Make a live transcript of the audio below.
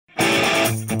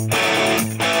We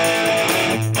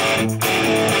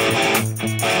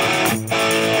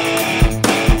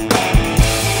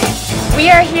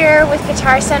are here with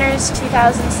Guitar Center's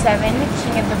 2007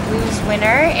 King of the Blues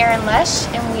winner, Aaron Loesch,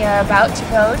 and we are about to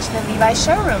go to the Levi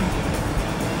showroom.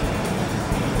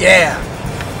 Yeah!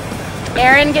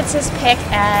 Aaron gets his pick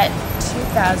at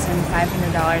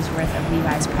 $2,500 worth of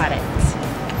Levi's products.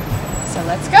 So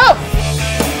let's go!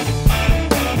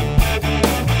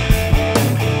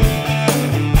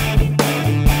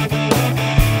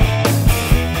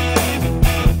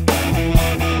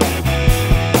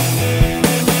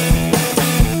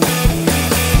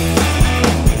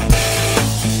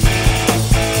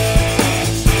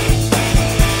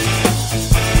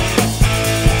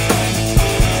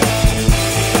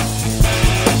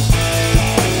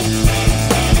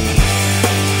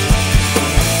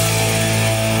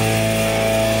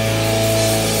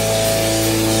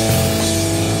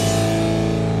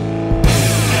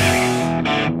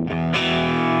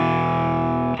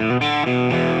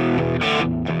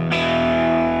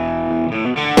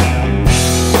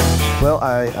 Well,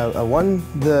 I won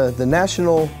the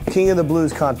National King of the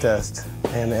Blues contest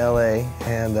in LA,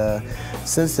 and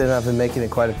since then I've been making it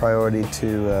quite a priority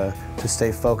to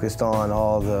stay focused on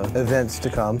all the events to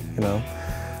come, you know.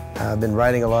 I've been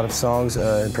writing a lot of songs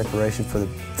in preparation for the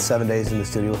 7 days in the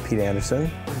studio with Pete Anderson.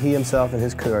 He himself and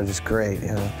his crew are just great,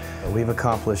 you know. We've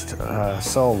accomplished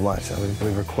so much.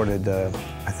 We've recorded,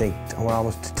 I think,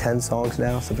 almost 10 songs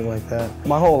now, something like that.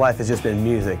 My whole life has just been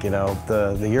music, you know.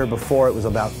 The year before it was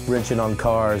about wrenching on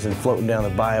cars and floating down the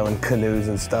bayou in canoes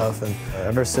and stuff. And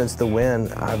ever since the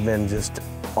win, I've been just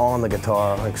on the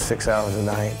guitar like 6 hours a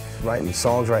night, writing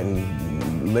songs,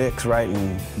 writing licks,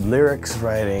 writing lyrics,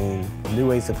 writing new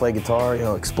ways to play guitar, you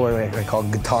know, exploring what I call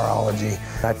guitarology.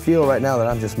 I feel right now that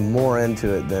I'm just more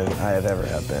into it than I have ever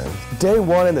have been. Day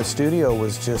one in the studio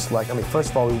was just like, I mean,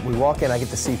 first of all, we walk in, I get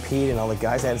to see Pete and all the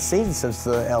guys I hadn't seen since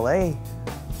the LA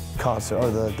concert, or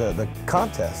the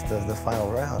contest, the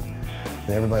final round. And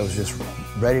everybody was just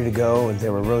ready to go, and they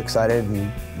were real excited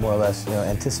and more or less, you know,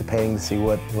 anticipating to see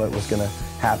what was going to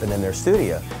happen in their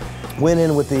studio. Went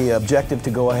in with the objective to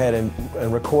go ahead and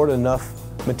record enough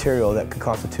material that could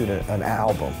constitute an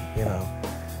album, you know.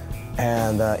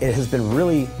 And it has been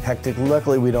really hectic.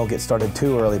 Luckily, we don't get started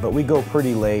too early, but we go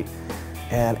pretty late,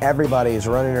 and everybody is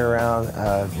running around,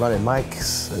 running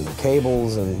mics and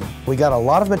cables, and we got a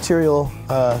lot of material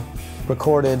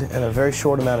recorded in a very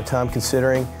short amount of time,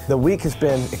 considering the week has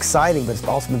been exciting, but it's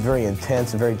also been very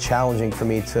intense and very challenging for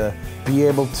me to be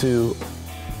able to,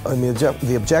 I mean,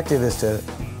 the objective is to,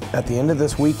 at the end of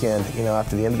this weekend, you know,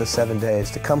 after the end of the 7 days,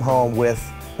 to come home with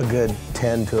a good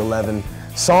 10 to 11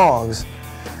 songs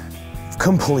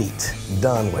complete,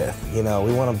 done with, you know,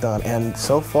 we want them done. And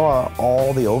so far,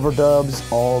 all the overdubs,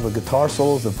 all the guitar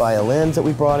solos, the violins that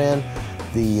we brought in,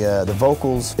 the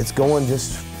vocals, it's going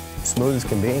just smooth as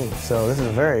can be. So this is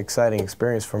a very exciting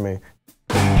experience for me.